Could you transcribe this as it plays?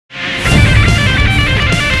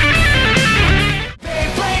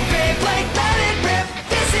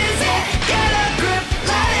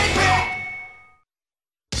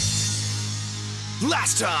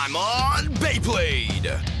Last time on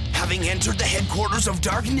Beyblade! Having entered the headquarters of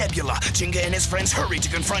Dark Nebula, Gingka and his friends hurry to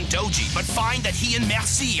confront Doji, but find that he and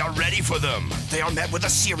Merci are ready for them. They are met with a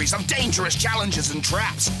series of dangerous challenges and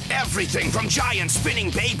traps. Everything from giant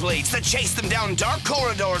spinning Beyblades that chase them down dark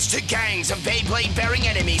corridors to gangs of Beyblade-bearing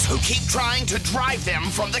enemies who keep trying to drive them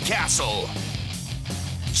from the castle.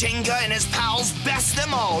 Gingka and his pals best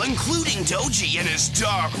them all, including Doji and his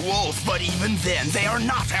Dark Wolf, but even then, they are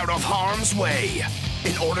not out of harm's way.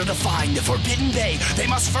 In order to find the Forbidden Bay, they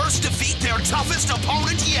must first defeat their toughest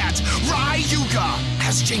opponent yet, Ryuga.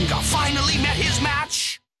 Has Gingka finally met his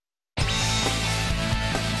match?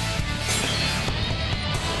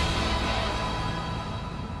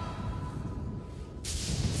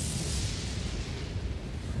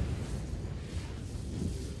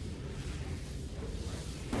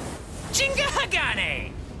 Gingka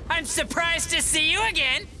Hagane! I'm surprised to see you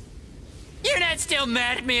again. You're not still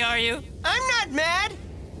mad at me, are you? I'm not mad.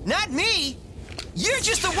 Not me. You're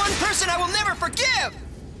just the one person I will never forgive.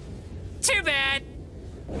 Too bad.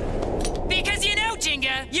 Because you know,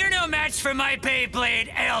 Gingka, you're no match for my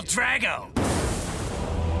Beyblade, El Drago.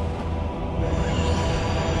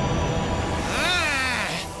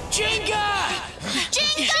 Gingka!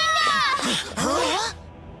 Gingka! Huh?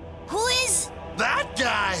 Who is... That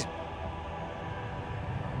guy!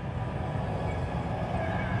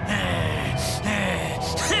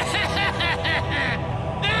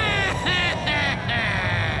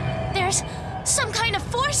 There's some kind of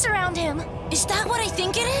force around him. Is that what I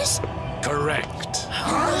think it is? Correct.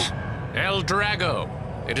 Huh? El Drago.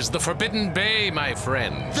 It is the Forbidden Bay, my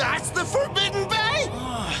friend. That's the Forbidden Bay?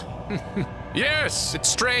 Yes, it's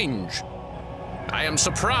strange. I am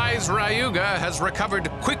surprised Ryuga has recovered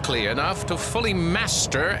quickly enough to fully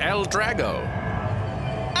master El Drago.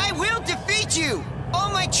 I will defeat you. All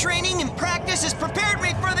my training and practice has prepared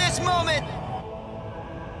me for this moment.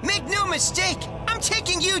 Make no mistake, I'm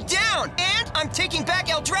taking you down, and I'm taking back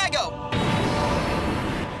El Drago.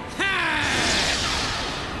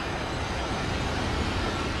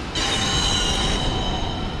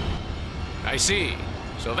 I see.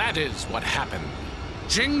 So that is what happened.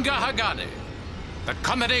 Gingka Hagane, the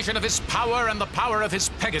combination of his power and the power of his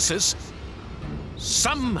Pegasus,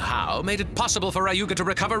 somehow made it possible for Ryuga to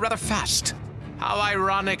recover rather fast. How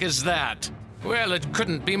ironic is that? Well, it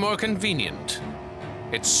couldn't be more convenient.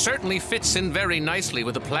 It certainly fits in very nicely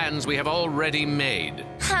with the plans we have already made.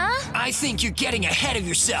 Huh? I think you're getting ahead of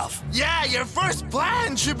yourself. Yeah, your first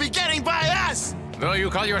plan should be getting by us. Though you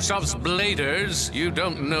call yourselves bladers, you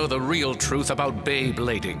don't know the real truth about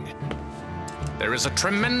Beyblading. There is a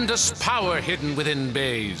tremendous power hidden within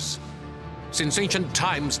bays. Since ancient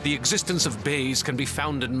times, the existence of bays can be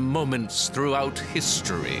found in moments throughout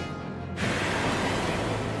history.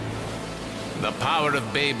 The power of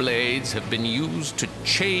Beyblades have been used to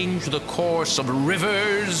change the course of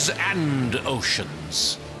rivers and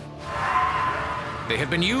oceans. They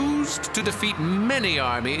have been used to defeat many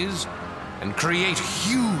armies and create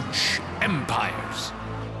huge empires.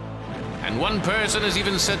 And one person is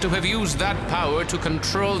even said to have used that power to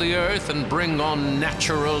control the earth and bring on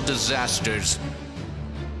natural disasters.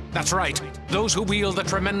 That's right, those who wield the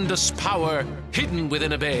tremendous power hidden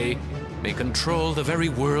within a bay may control the very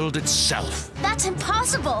world itself. That's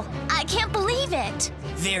impossible. I can't believe it.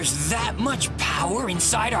 There's that much power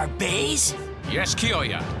inside our bays? Yes,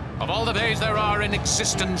 Kyoya. Of all the bays there are in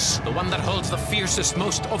existence, the one that holds the fiercest,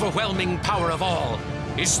 most overwhelming power of all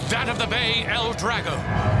is that of the bay El Drago.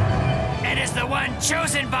 And as the one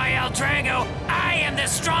chosen by El Drago, I am the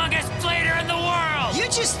strongest blader in the world! You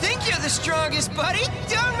just think you're the strongest, buddy.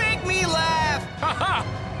 Don't make me laugh. Ha-ha!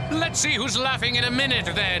 Let's see who's laughing in a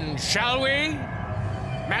minute then, shall we?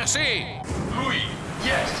 Merci. Oui,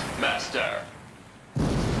 yes, master.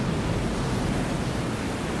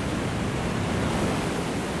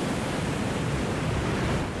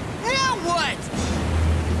 Now what?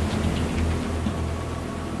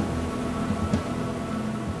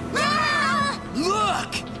 Ah!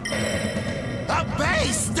 Look! A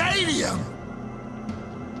Bay Stadium!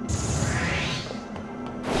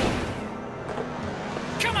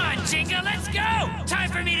 Come on, Gingka, let's go!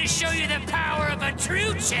 Time for me to show you the power of a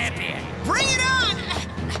true champion! Bring it on!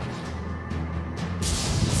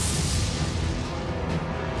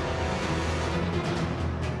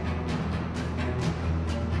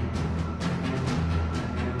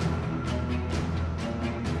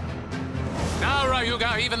 Now,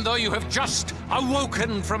 Ryuga, even though you have just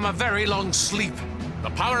awoken from a very long sleep,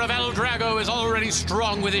 the power of El Drago is already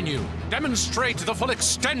strong within you. Demonstrate the full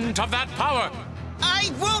extent of that power.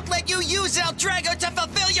 I won't let you use El Drago to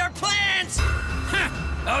fulfill your plans! Huh.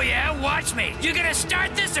 Oh yeah? Watch me. You gonna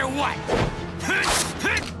start this or what? 3,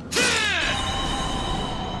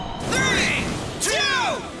 2,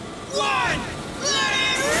 1, let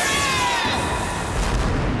it rip!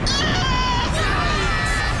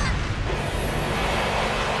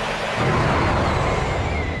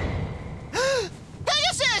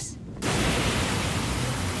 Pegasus!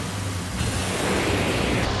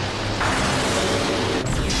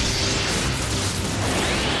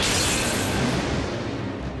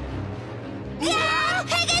 Yeah,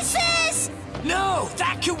 Pegasus! No,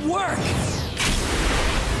 that could work.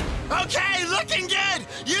 Okay, looking good!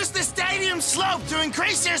 Use the stadium slope to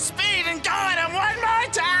increase your speed and go at him one more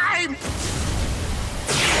time!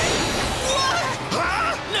 What?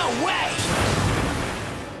 Huh? No way.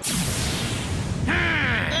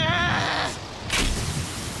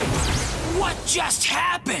 What just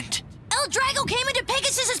happened? El Drago came into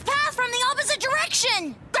Pegasus's path from the opposite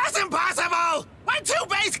direction! That's impossible! When two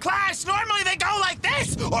bays clash, normally they go like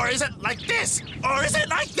this! Or is it like this? Or is it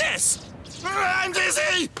like this? I'm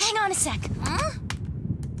dizzy! Hang on a sec. Huh?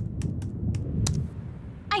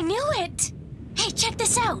 I knew it! Hey, check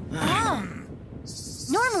this out.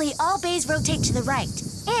 Normally, all bays rotate to the right.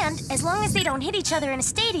 And, as long as they don't hit each other in a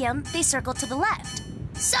stadium, they circle to the left.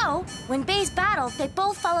 So, when bays battle, they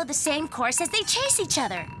both follow the same course as they chase each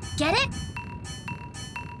other. Get it?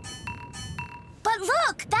 But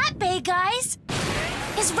look, that bay, guys,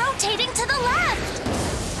 is rotating to the left!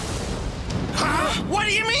 Huh? What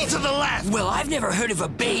do you mean to the left? Well, I've never heard of a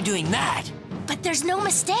bay doing that. But there's no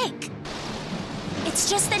mistake. It's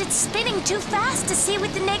just that it's spinning too fast to see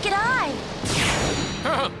with the naked eye.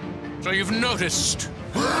 So you've noticed.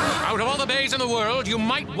 Out of all the bays in the world, you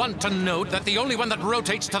might want to note that the only one that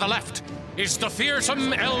rotates to the left is the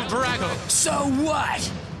fearsome El Drago. So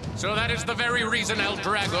what? So that is the very reason El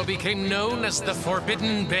Drago became known as the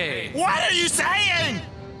Forbidden Bay. What are you saying?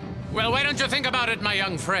 Well, why don't you think about it, my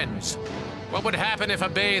young friends? What would happen if a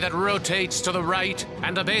bay that rotates to the right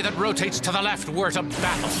and a bay that rotates to the left were to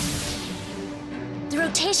battle? The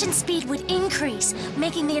rotation speed would increase,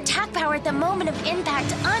 making the attack power at the moment of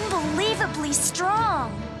impact unbelievably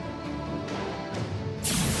strong.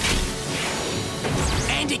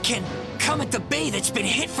 And it can come at the bay that's been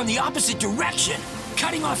hit from the opposite direction,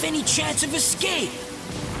 cutting off any chance of escape.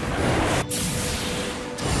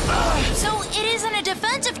 So it isn't a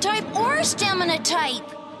defensive type or a stamina type.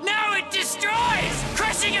 Now it destroys,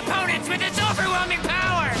 crushing opponents with its overwhelming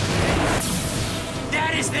power.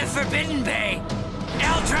 That is the Forbidden Bay.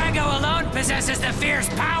 El Drago alone possesses the fierce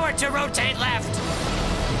power to rotate left.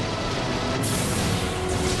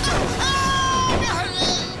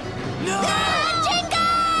 No!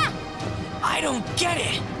 Gingka! I don't get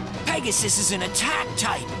it. Pegasus is an attack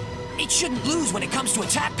type. It shouldn't lose when it comes to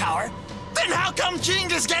attack power. Then how come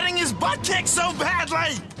Gingka's getting his butt kicked so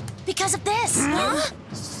badly? Because of this.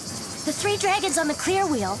 The 3 dragons on the clear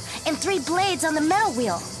wheel and 3 blades on the metal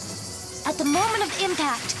wheel. At the moment of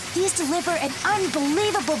impact, these deliver an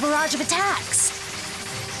unbelievable barrage of attacks.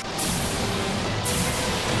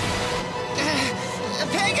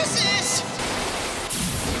 Pegasus!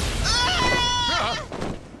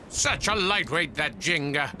 Such a lightweight, that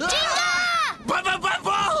Gingka.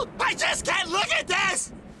 Bull! I just can't look at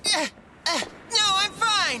this! No, I'm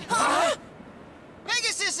fine!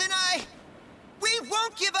 Pegasus and we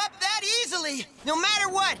won't give up that easily! No matter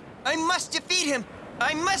what, I must defeat him!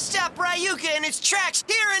 I must stop Ryuga in its tracks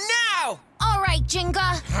here and now! All right,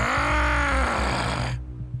 Gingka.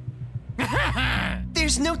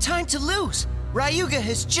 There's no time to lose. Ryuga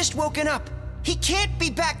has just woken up. He can't be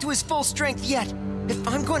back to his full strength yet. If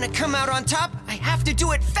I'm going to come out on top, I have to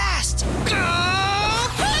do it fast. Go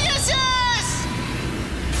Pegasus!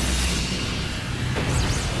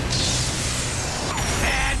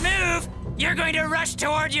 Bad move. You're going to rush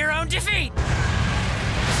toward your own defeat.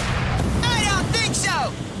 I don't think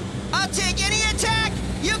so! I'll take any attack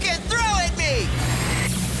you can throw at me!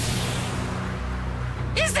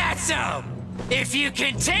 Is that so? If you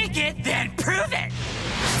can take it, then prove it.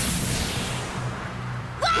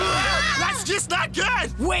 That's just not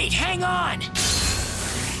good! Wait, hang on.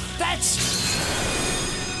 That's...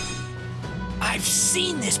 I've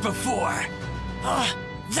seen this before.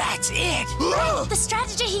 That's it. The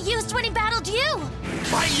strategy he used when he battled you.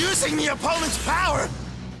 By using the opponent's power,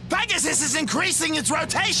 Pegasus is increasing its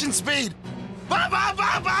rotation speed. That's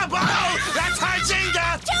our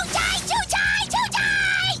Gingka! Too tight, too tight, too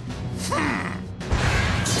tight!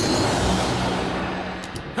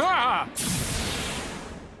 Ah!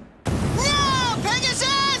 No,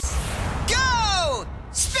 Pegasus! Go!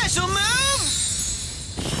 Special move!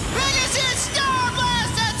 Pegasus Star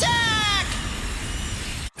Blast attack!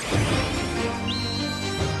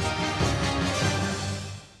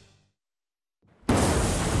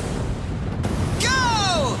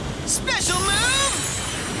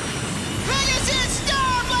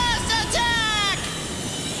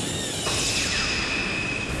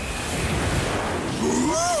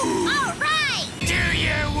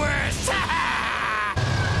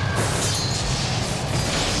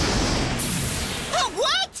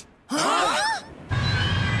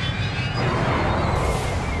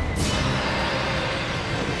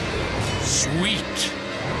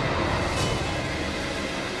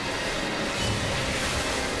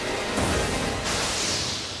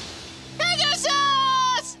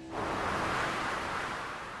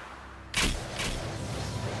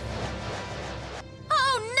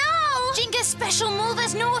 special move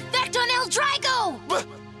has no effect on El Drago! But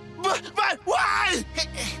why?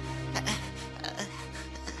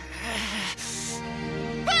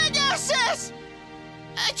 Pegasus!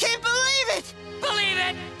 I can't believe it! Believe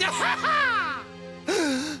it!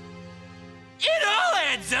 It all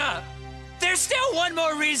adds up! There's still one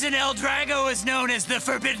more reason El Drago is known as the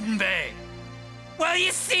Forbidden Bay. Well,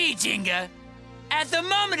 you see, Gingka, at the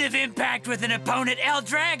moment of impact with an opponent, El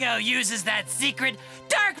Drago uses that secret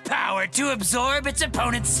dark power to absorb its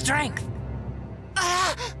opponent's strength.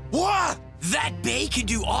 What? That bay can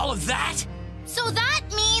do all of that? So that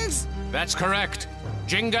means... That's correct.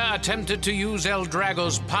 Gingka attempted to use El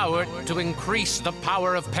Drago's power to increase the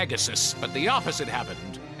power of Pegasus, but the opposite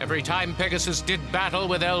happened. Every time Pegasus did battle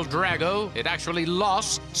with El Drago, it actually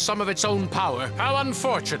lost some of its own power. How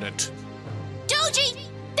unfortunate. Doji,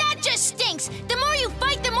 that just stinks! The more you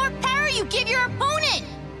fight, the more power you give your opponent!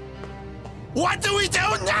 What do we do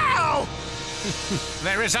now?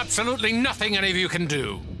 There is absolutely nothing any of you can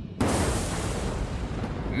do.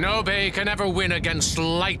 No Bay can ever win against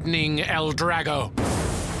Lightning El Drago.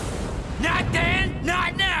 Not then,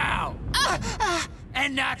 not now!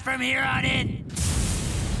 And not from here on in.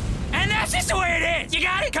 And that's just the way it is! You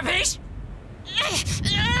got it, capiche?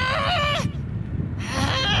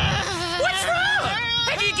 What's wrong?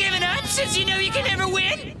 Have you given up since you know you can never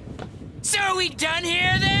win? So are we done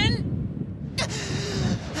here then?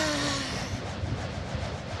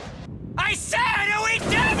 I said, are we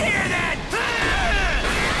done here then?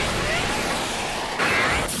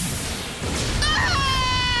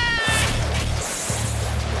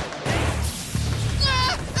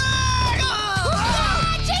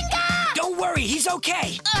 Don't worry, he's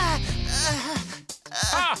okay.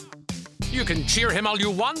 You can cheer him all you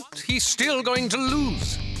want. He's still going to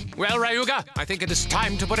lose. Well, Ryuga, I think it is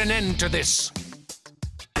time to put an end to this.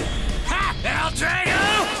 Ha! El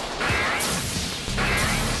Drago!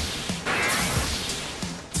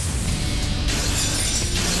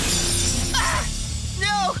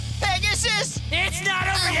 No! Pegasus! It's not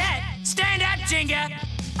over yet! Stand up, Gingka!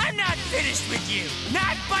 I'm not finished with you!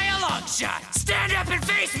 Not by a long shot! Stand up and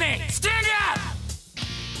face me! Stand up!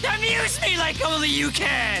 Amuse me like only you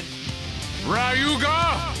can!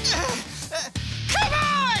 Ryuga! Come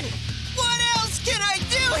on! What else can I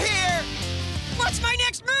do here? What's my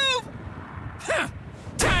next move?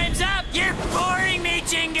 Time's up! You're boring me,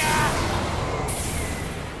 Gingka!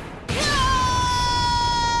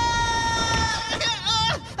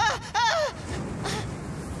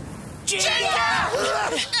 Gingka!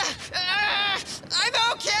 I'm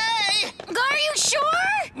okay! Are you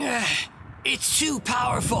sure? It's too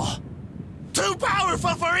powerful. Too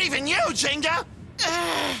powerful for even you, Gingka!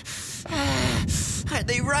 Are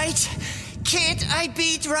they right? Can't I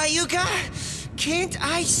beat Ryuga? Can't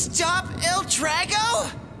I stop El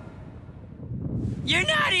Drago? You're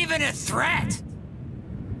not even a threat!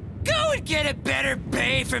 Go and get a better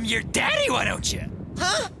bay from your daddy, why don't you?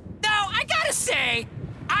 Huh? No, I gotta say,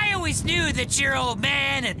 I always knew that your old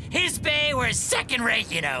man and his bay were second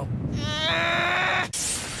rate, you know.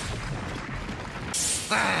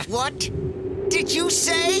 What did you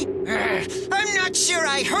say? I'm not sure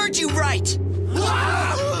I heard you right.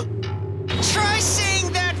 Try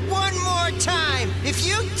saying that one more time. If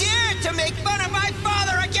you dare to make fun of my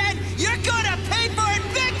father again, you're gonna pay for it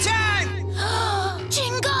big time!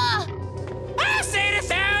 Gingka! I'll say it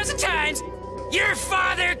 1,000 times. Your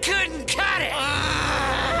father couldn't cut it.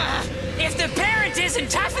 If the parent isn't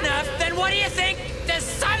tough enough, then what do you think the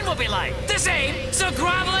son will be like? The same. So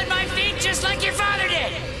grovel at my feet just like your father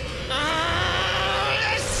did.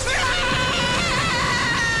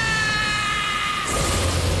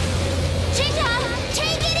 Gingka,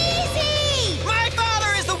 take it easy! My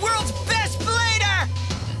father is the world's best blader!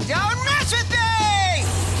 Don't mess with me!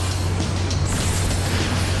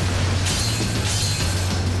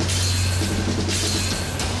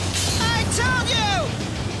 I told you!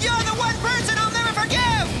 You're the one person I'll never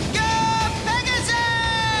forgive! Go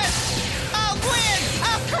Pegasus! I'll win!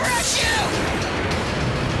 I'll crush you!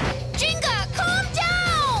 Gingka, calm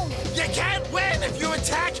down! You can't win if you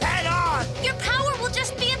attack head-on! Your power will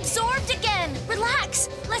just be absorbed again. Relax.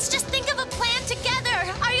 Let's just think of a plan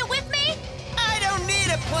together. Are you with me? I don't need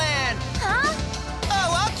a plan! Huh?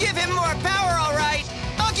 Oh, I'll give him more power, all right!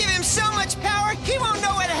 I'll give him so much power, he won't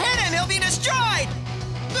know what hit him! He'll be destroyed!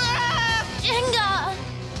 Ah! Gingka!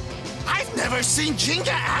 I've never seen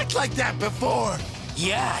Gingka act like that before!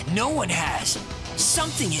 Yeah, no one has.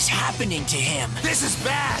 Something is happening to him. This is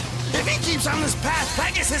bad! If he keeps on this path,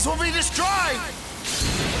 Pegasus will be destroyed!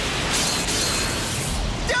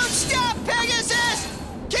 Don't stop, Pegasus!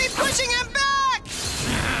 Keep pushing him back!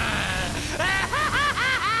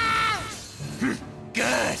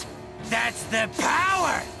 That's the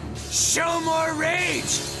power! Show more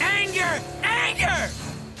rage! Anger! Anger!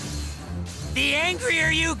 The angrier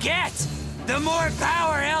you get, the more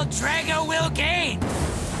power El Drago will gain!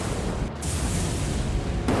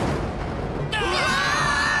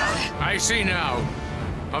 I see now.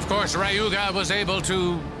 Of course, Ryuga was able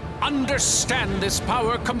to understand this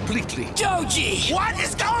power completely. Doji! What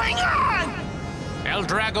is going on? El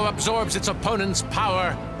Drago absorbs its opponent's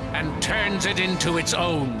power and turns it into its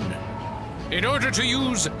own. In order to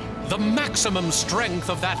use the maximum strength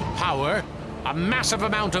of that power, a massive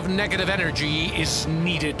amount of negative energy is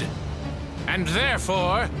needed. And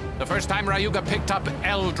therefore, the first time Ryuga picked up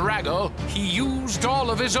El Drago, he used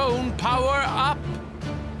all of his own power up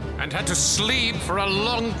and had to sleep for a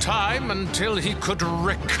long time until he could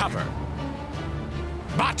recover.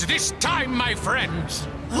 But this time, my friends...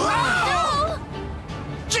 No!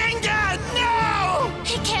 Gingka, no!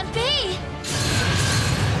 It can't be!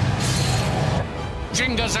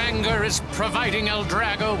 Gingka's anger is providing El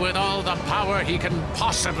Drago with all the power he can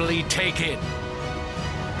possibly take in.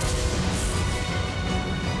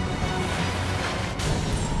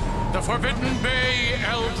 The Forbidden Bay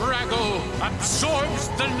El Drago absorbs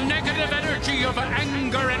the negative energy of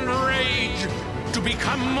anger and rage to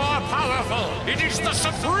become more powerful. It is the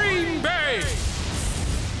Supreme Bay!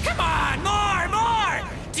 Come on, more!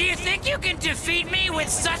 Do you think you can defeat me with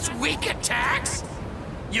such weak attacks?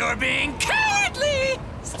 You're being cowardly!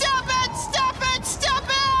 Stop it! Stop it! Stop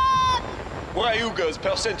it! Ryuga's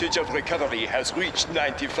percentage of recovery has reached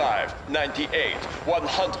 95, 98,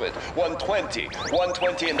 100, 120,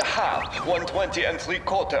 120 and a half, 120 and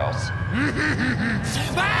 3/4.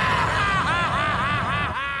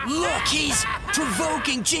 Look, he's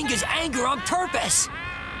provoking Gingka's anger on purpose!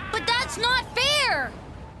 But that's not fair!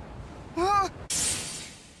 Huh?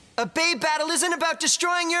 A Bay battle isn't about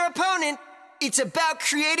destroying your opponent. It's about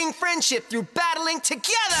creating friendship through battling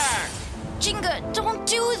together! Gingka, don't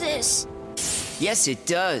do this! Yes, it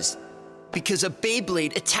does. Because a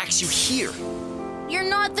Beyblade attacks you here. You're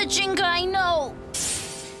not the Gingka I know!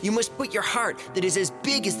 You must put your heart that is as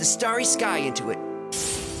big as the starry sky into it.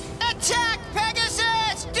 Attack,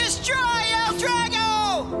 Pegasus! Destroy El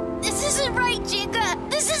Drago! This isn't right, Gingka!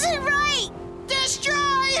 This isn't right! Destroy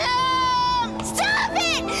him! Stop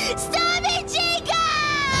it! Stop it, Gingka!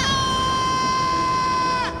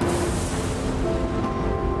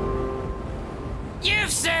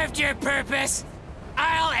 You've served your purpose.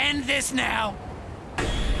 I'll end this now.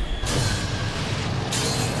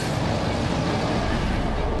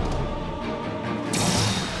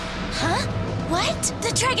 Huh? What?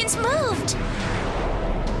 The dragons moved!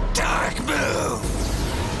 Dark move!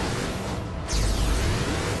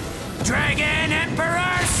 Dragon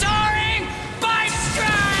Emperor soaring! Bite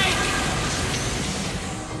strike!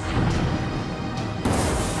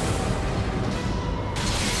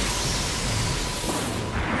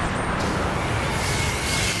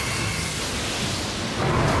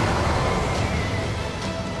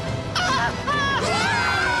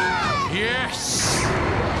 Yes!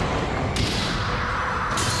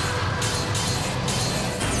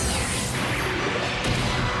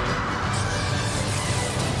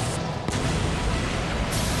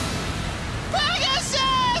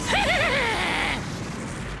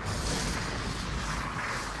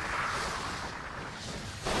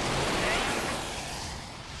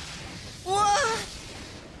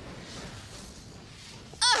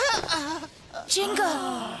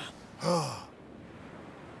 Gingka! Well,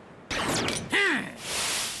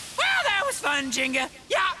 that was fun, Gingka.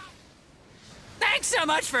 Yeah. Thanks so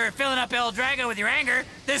much for filling up El Drago with your anger.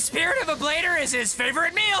 The spirit of a blader is his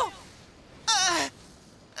favorite meal.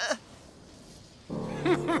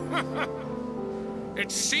 It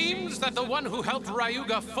seems that the one who helped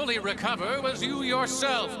Ryuga fully recover was you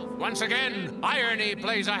yourself. Once again, irony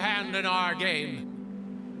plays a hand in our game.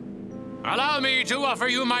 Allow me to offer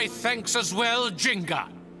you my thanks as well, Gingka.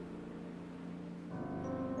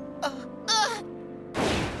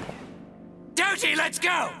 Doji, let's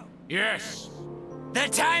go! Yes. The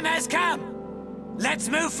time has come. Let's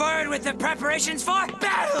move forward with the preparations for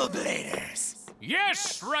Battle Bladers.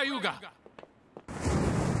 Yes, Ryuga.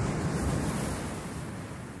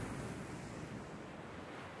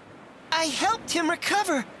 I helped him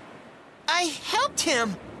recover. I helped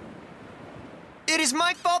him. It is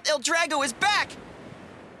my fault El Drago is back.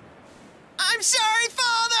 I'm sorry,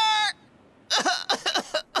 Father!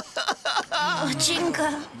 Oh,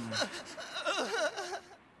 Gingka.